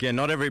Again,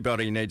 not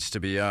everybody needs to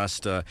be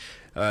asked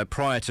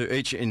prior to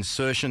each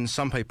insertion.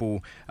 Some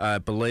people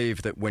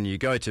believe that when you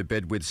go to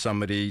bed with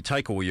somebody,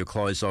 take all your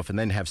clothes off and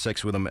then have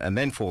sex with them and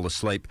then fall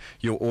asleep,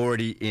 you're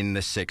already in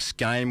the sex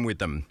game with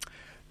them.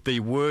 The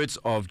words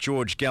of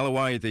George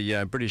Galloway,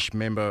 the British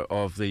member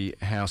of the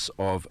House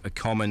of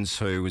Commons,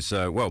 who was,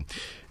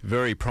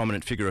 very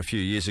prominent figure a few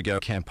years ago,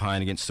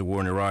 campaign against the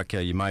war in Iraq.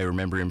 You may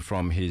remember him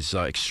from his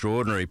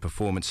extraordinary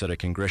performance at a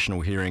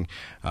congressional hearing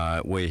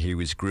where he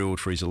was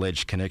grilled for his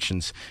alleged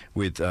connections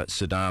with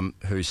Saddam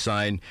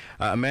Hussein.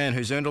 A man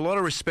who's earned a lot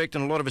of respect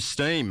and a lot of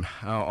esteem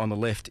on the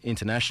left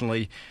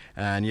internationally,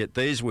 and yet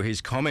these were his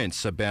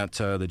comments about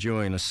the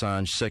Julian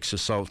Assange sex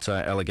assault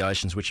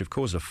allegations, which have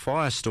caused a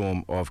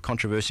firestorm of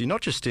controversy, not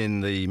just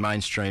in the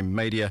mainstream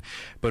media,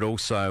 but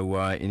also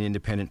in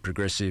independent,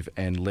 progressive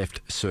and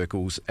left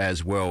circles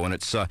as well. And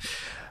it's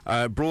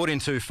brought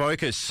into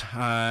focus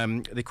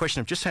the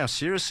question of just how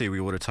seriously we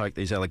ought to take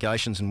these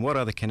allegations and what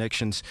are the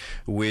connections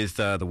with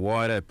the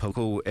wider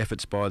political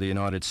efforts by the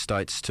United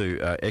States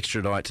to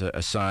extradite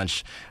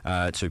Assange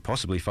to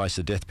possibly face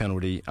the death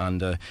penalty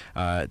under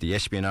the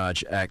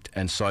Espionage Act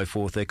and so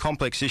forth. They're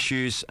complex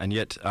issues, and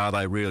yet are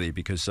they really?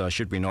 Because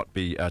should we not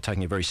be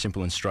taking a very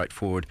simple and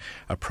straightforward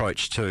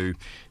approach to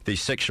the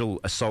sexual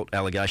assault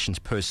allegations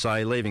per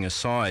se, leaving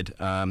aside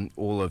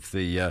all of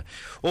the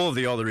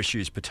other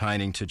issues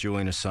pertaining to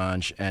Julian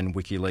Assange and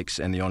WikiLeaks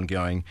and the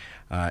ongoing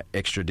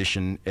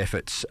extradition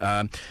efforts.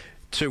 I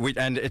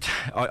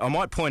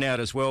might point out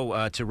as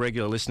well to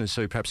regular listeners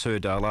who perhaps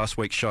heard last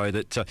week's show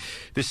that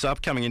this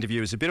upcoming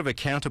interview is a bit of a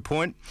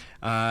counterpoint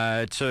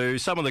to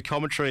some of the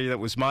commentary that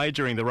was made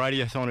during the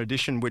Radiothon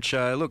edition, which,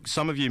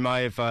 some of you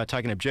may have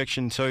taken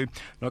objection to. I'm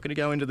not going to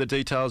go into the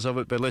details of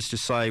it, but let's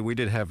just say we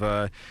did have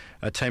a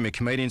team of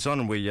comedians on,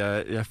 and we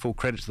full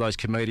credit to those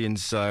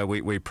comedians.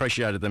 We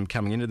appreciated them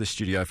coming into the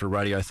studio for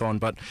Radiothon,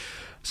 but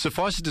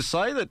suffice it to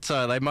say that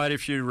they made a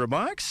few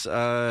remarks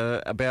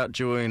about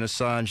Julian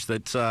Assange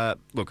that,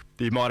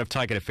 you might have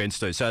taken offence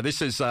to. So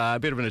this is a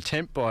bit of an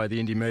attempt by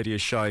the Indie Media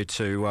Show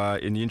to,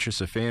 in the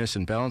interest of fairness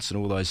and balance and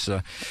all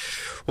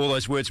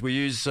those words we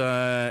use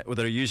that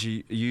are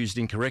usually used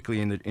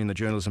incorrectly in the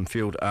journalism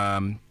field,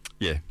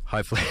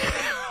 hopefully...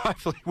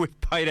 Hopefully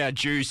we've paid our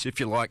dues, if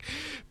you like,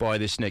 by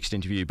this next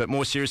interview. But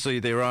more seriously,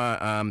 there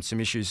are some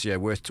issues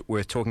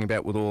worth talking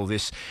about with all of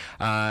this.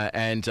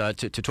 And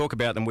to talk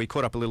about them, we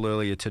caught up a little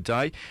earlier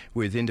today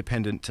with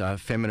independent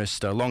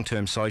feminist,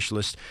 long-term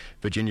socialist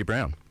Virginia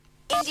Brown.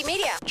 Indie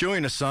Media.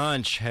 Julian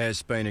Assange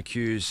has been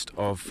accused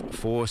of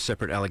 4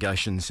 separate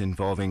allegations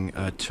involving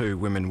 2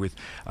 women, with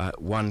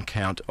one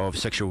count of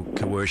sexual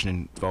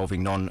coercion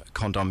involving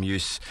non-condom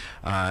use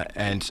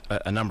and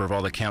a number of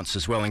other counts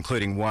as well,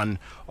 including one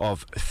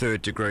of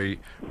third-degree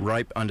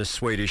rape under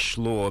Swedish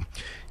law.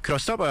 Could I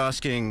start by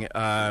asking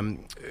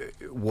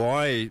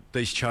why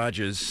these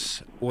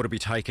charges ought to be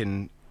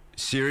taken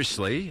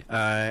seriously,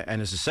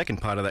 and as a second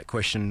part of that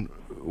question,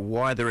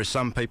 why there are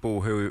some of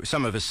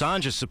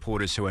Assange's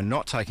supporters who are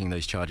not taking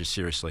these charges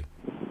seriously?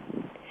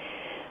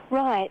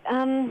 Right.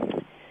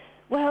 In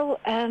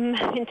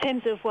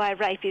terms of why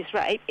rape is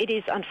rape, it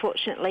is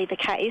unfortunately the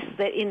case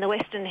that in the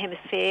Western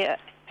Hemisphere,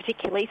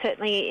 particularly,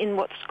 certainly in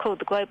what's called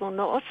the global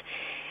north,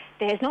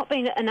 there has not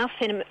been enough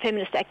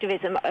feminist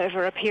activism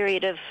over a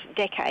period of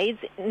decades,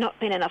 not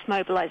been enough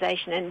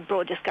mobilisation and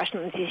broad discussion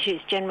on these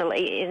issues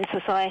generally in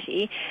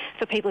society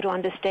for people to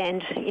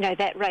understand,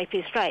 that rape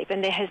is rape.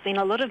 And there has been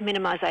a lot of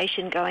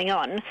minimisation going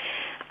on.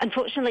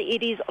 Unfortunately,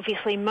 it is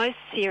obviously most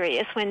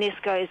serious when this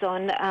goes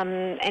on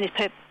and is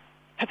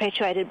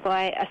perpetuated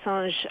by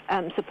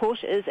Assange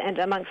supporters and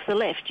amongst the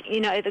left.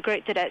 The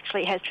group that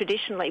actually has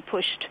traditionally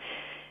pushed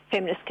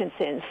feminist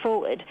concerns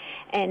forward,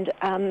 and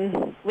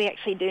we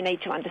actually do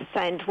need to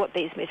understand what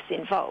these myths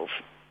involve.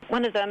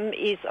 One of them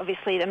is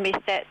obviously the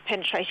myth that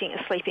penetrating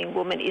a sleeping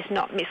woman is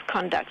not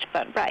misconduct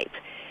but rape.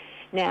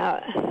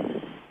 Now,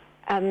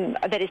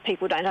 that is,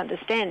 people don't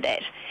understand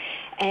that,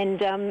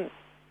 and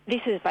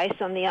this is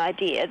based on the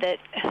idea that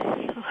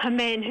a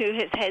man who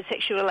has had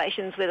sexual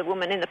relations with a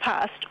woman in the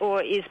past,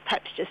 or is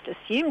perhaps just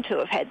assumed to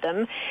have had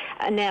them,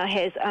 now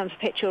has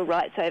perpetual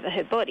rights over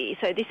her body.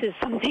 So this is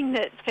something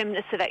that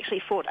feminists have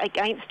actually fought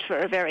against for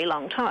a very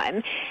long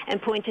time,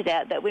 and pointed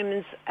out that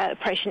women's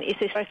oppression is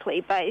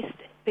historically based,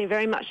 been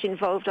very much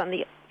involved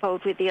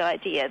with the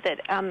idea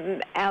that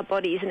our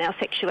bodies and our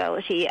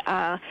sexuality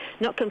are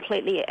not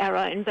completely our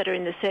own, but are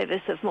in the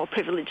service of more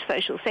privileged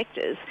social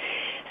sectors.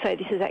 So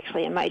this is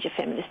actually a major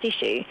feminist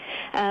issue.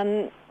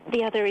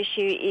 The other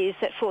issue is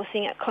that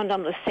forcing a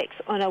condomless sex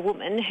on a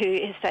woman who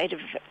has stated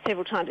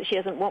several times that she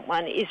doesn't want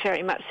one is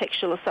very much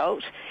sexual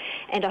assault.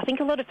 And I think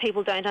a lot of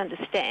people don't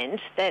understand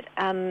that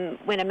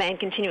when a man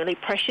continually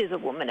pressures a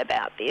woman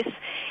about this,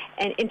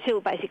 and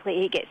until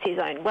basically he gets his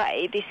own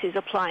way, this is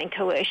applying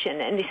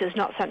coercion, and this is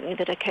not something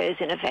that occurs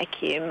in a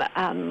vacuum,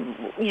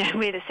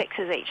 where the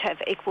sexes each have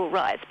equal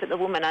rights, but the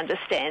woman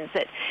understands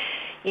that,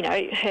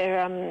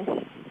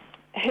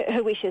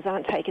 her wishes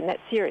aren't taken that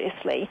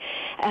seriously.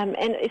 And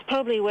it's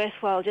probably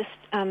worthwhile just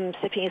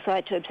stepping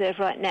aside to observe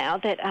right now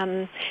that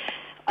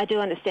I do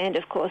understand,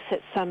 of course,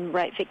 that some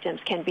rape victims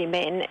can be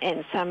men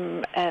and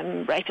some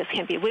rapists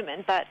can be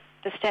women, but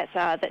the stats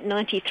are that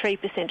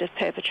 93% of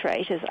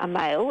perpetrators are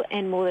male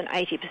and more than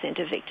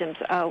 80% of victims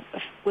are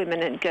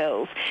women and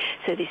girls.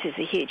 So this is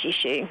a huge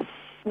issue.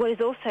 What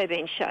has also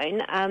been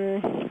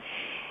shown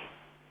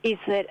is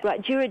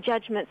that juror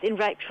judgments in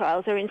rape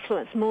trials are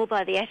influenced more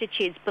by the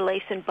attitudes,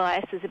 beliefs and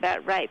biases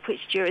about rape which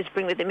jurors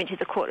bring with them into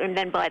the courtroom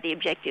than by the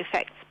objective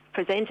facts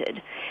presented.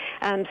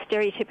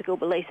 Stereotypical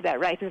beliefs about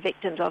rape and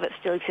victims of it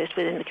still exist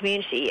within the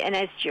community, and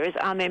as jurors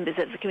are members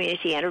of the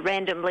community and are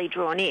randomly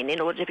drawn in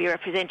order to be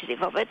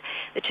representative of it,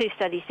 the two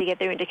studies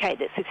together indicate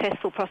that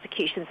successful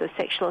prosecutions of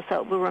sexual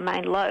assault will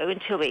remain low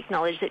until we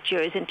acknowledge that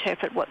jurors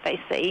interpret what they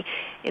see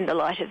in the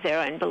light of their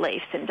own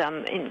beliefs and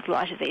in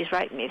light of these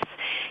rape myths.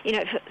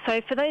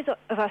 So for those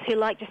of us who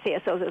like to see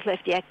ourselves as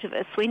lefty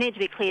activists, we need to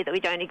be clear that we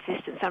don't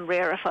exist in some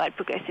rarefied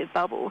progressive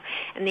bubble,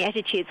 and the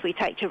attitudes we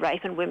take to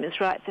rape and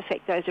women's rights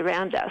affect those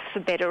around us,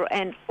 for better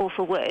and or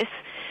for worse.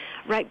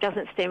 Rape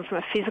doesn't stem from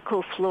a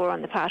physical flaw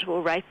on the part of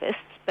all rapists,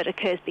 but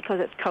occurs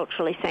because it's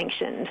culturally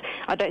sanctioned.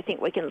 I don't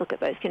think we can look at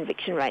those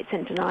conviction rates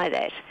and deny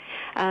that.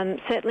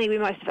 Certainly,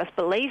 most of us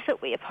believe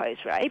that we oppose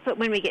rape, but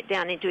when we get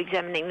down into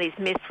examining these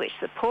myths which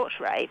support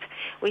rape,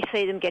 we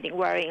see them getting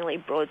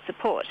worryingly broad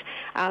support.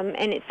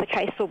 And it's the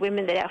case for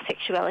women that our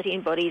sexuality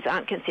and bodies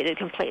aren't considered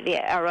completely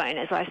our own,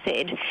 as I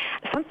said.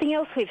 Something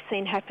else we've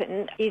seen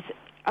happen is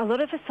a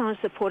lot of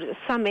Assange supporters,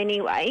 some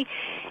anyway,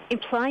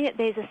 implying that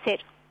there's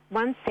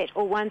one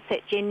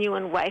set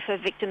genuine way for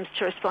victims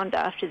to respond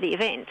after the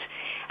event.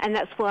 And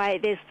that's why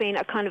there's been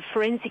a kind of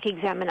forensic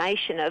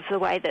examination of the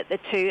way that the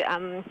two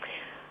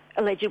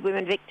alleged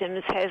women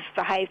victims have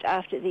behaved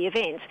after the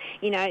event.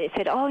 It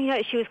said,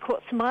 she was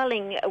caught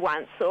smiling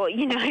once, or,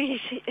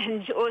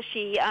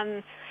 she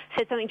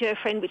said something to her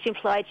friend which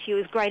implied she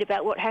was great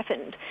about what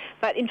happened.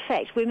 But in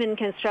fact, women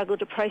can struggle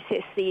to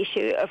process the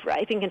issue of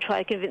rape and can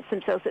try to convince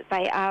themselves that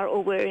they are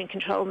or were in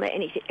control and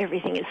that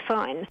everything is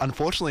fine.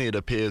 Unfortunately, it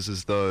appears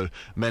as though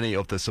many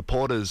of the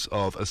supporters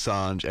of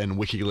Assange and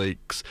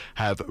WikiLeaks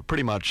have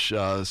pretty much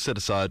set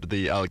aside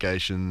the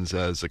allegations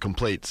as a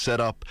complete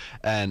setup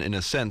and, in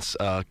a sense,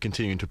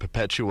 continuing to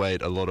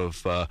perpetuate a lot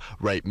of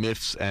rape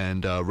myths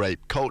and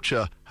rape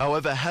culture.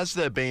 However, has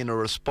there been a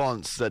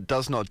response that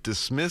does not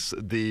dismiss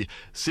the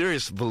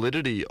serious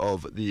validity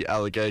of the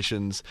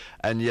allegations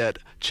and yet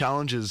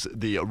challenges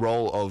the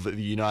role of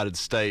the United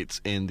States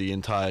in the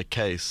entire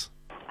case?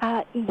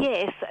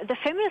 Yes, the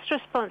feminist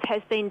response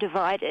has been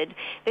divided.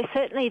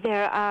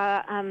 There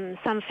are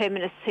some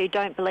feminists who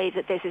don't believe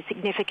that there's a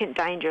significant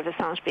danger of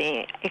Assange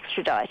being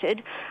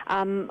extradited.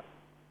 I'm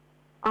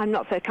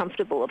not so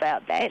comfortable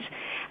about that.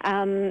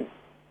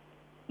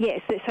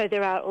 Yes, so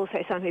there are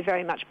also some who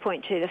very much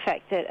point to the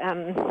fact that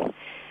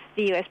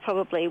the US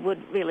probably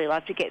would really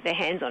love to get their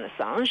hands on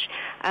Assange.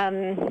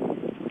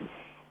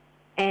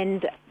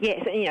 And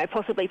yes,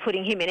 possibly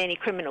putting him in any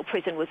criminal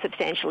prison would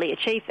substantially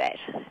achieve that.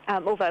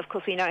 Although, of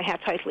course, we know how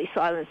totally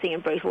silencing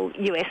and brutal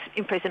US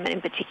imprisonment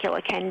in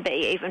particular can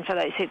be, even for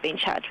those who've been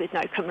charged with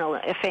no criminal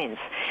offence.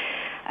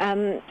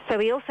 So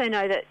we also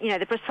know that,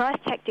 the precise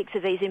tactics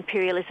of these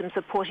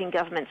imperialism-supporting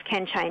governments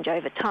can change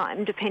over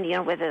time, depending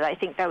on whether they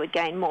think they would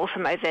gain more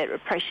from overt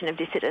repression of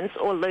dissidents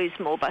or lose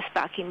more by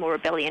sparking more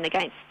rebellion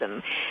against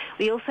them.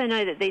 We also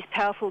know that these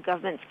powerful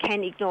governments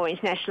can ignore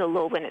international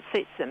law when it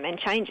suits them and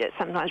change it,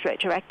 sometimes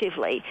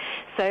retroactively.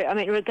 So,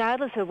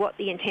 regardless of what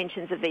the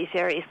intentions of these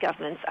various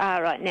governments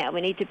are right now,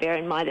 we need to bear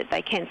in mind that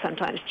they can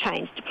sometimes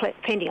change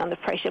depending on the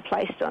pressure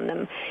placed on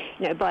them,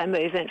 by a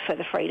movement for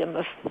the freedom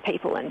of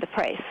people and the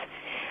press.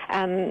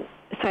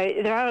 So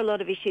there are a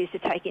lot of issues to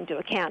take into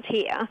account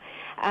here,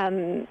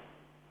 and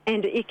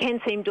it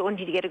can seem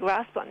daunting to get a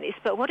grasp on this,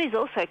 but what is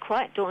also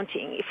quite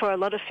daunting for a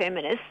lot of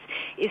feminists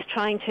is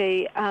trying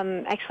to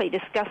actually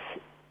discuss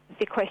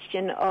the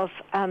question of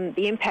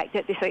the impact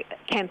that this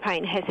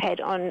campaign has had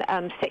on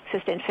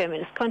sexist and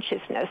feminist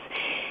consciousness.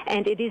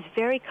 And it is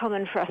very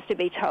common for us to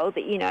be told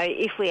that,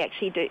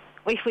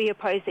 if we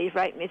oppose these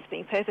rape myths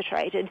being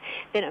perpetrated,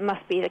 then it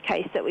must be the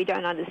case that we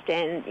don't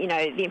understand,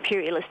 the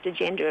imperialist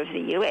agenda of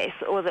the US,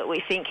 or that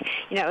we think,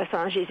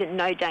 Assange is in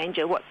no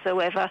danger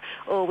whatsoever,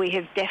 or we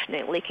have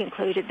definitely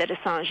concluded that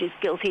Assange is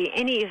guilty.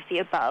 Any of the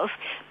above.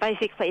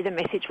 Basically, the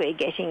message we're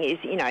getting is,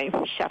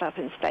 shut up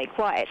and stay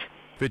quiet.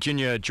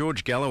 Virginia,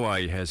 George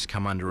Galloway has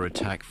come under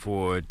attack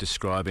for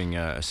describing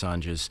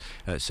Assange's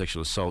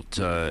sexual assault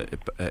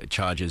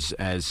charges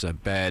as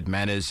bad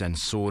manners and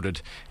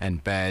sordid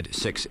and bad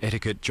sex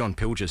etiquette. John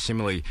Pilger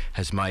similarly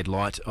has made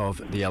light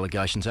of the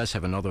allegations, as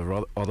have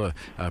other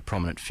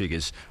prominent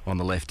figures on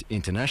the left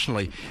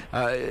internationally.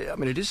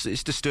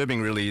 It's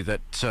disturbing really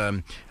that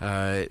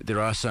there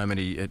are so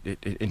many,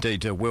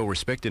 indeed,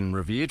 well-respected and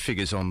revered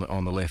figures on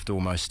the left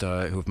almost who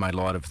have made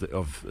light of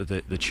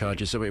the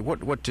charges. So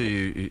what do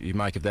you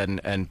make of that?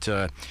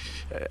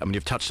 And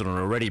you've touched on it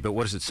already, but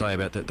what does it say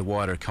about the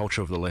wider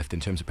culture of the left in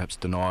terms of perhaps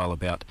denial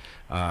about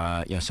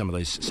some of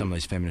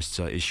these feminist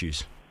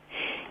issues?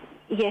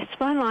 Yes, to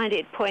my mind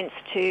it points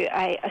to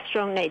a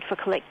strong need for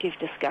collective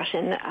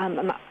discussion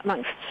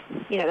amongst,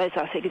 those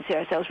of us who consider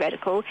ourselves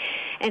radical,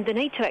 and the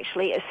need to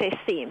actually assess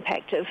the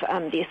impact of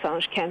the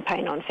Assange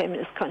campaign on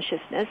feminist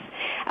consciousness.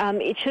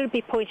 It should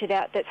be pointed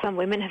out that some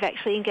women have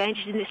actually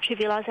engaged in this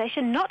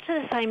trivialisation, not to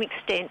the same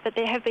extent, but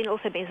there have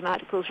also been some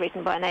articles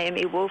written by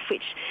Naomi Wolf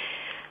which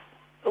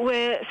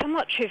were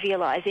somewhat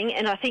trivialising,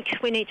 and I think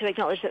we need to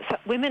acknowledge that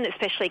women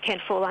especially can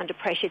fall under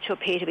pressure to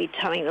appear to be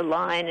towing the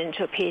line and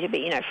to appear to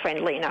be,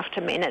 friendly enough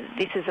to men, and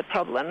this is a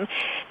problem.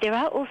 There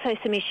are also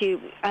some issues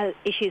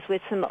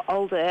with some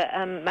older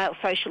male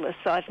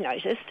socialists I've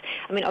noticed.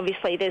 I mean,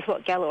 obviously there's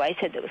what Galloway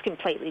said that was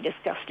completely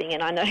disgusting,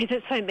 and I know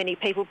that so many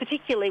people,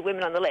 particularly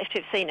women on the left,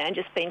 have seen it and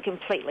just been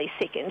completely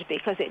sickened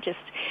because it just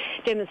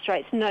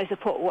demonstrates no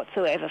support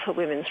whatsoever for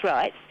women's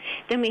rights.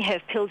 Then we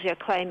have Pilger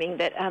claiming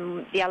that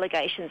the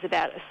allegations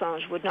about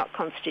Assange would not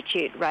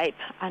constitute rape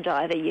under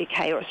either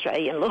UK or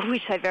Australian law,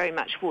 which they very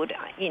much would,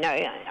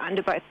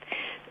 under both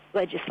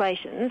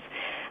legislations.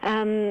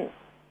 And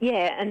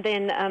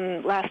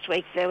then last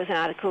week there was an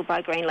article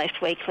by Green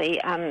Left Weekly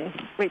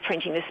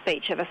reprinting the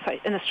speech of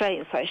an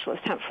Australian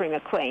socialist, Humphrey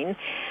McQueen,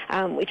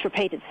 which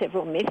repeated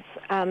several myths,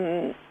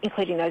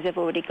 including those I've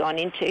already gone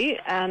into,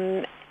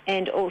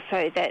 and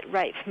also that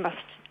rape must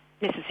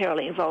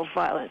necessarily involve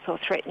violence or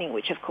threatening,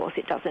 which of course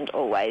it doesn't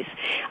always.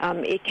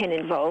 It can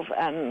involve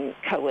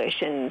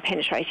coercion,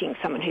 penetrating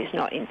someone who's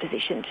not in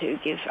position to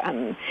give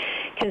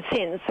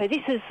consent. So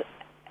this is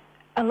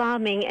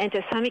alarming and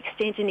to some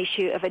extent an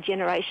issue of a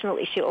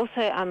generational issue.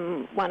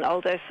 Also, one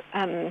older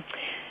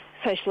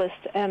socialist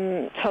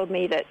told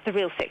me that the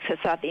real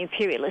sexists are the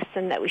imperialists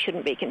and that we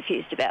shouldn't be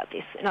confused about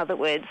this. In other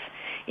words,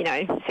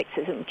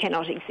 sexism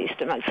cannot exist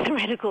amongst the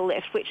radical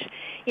left, which,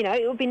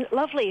 it would be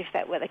lovely if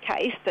that were the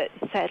case, but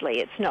sadly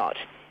it's not.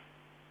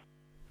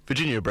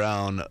 Virginia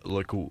Brown,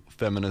 local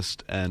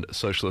feminist and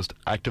socialist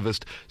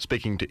activist,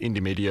 speaking to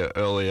Indie Media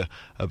earlier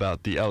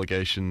about the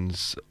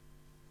allegations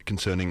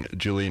concerning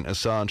Julian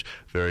Assange.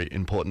 Very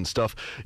important stuff.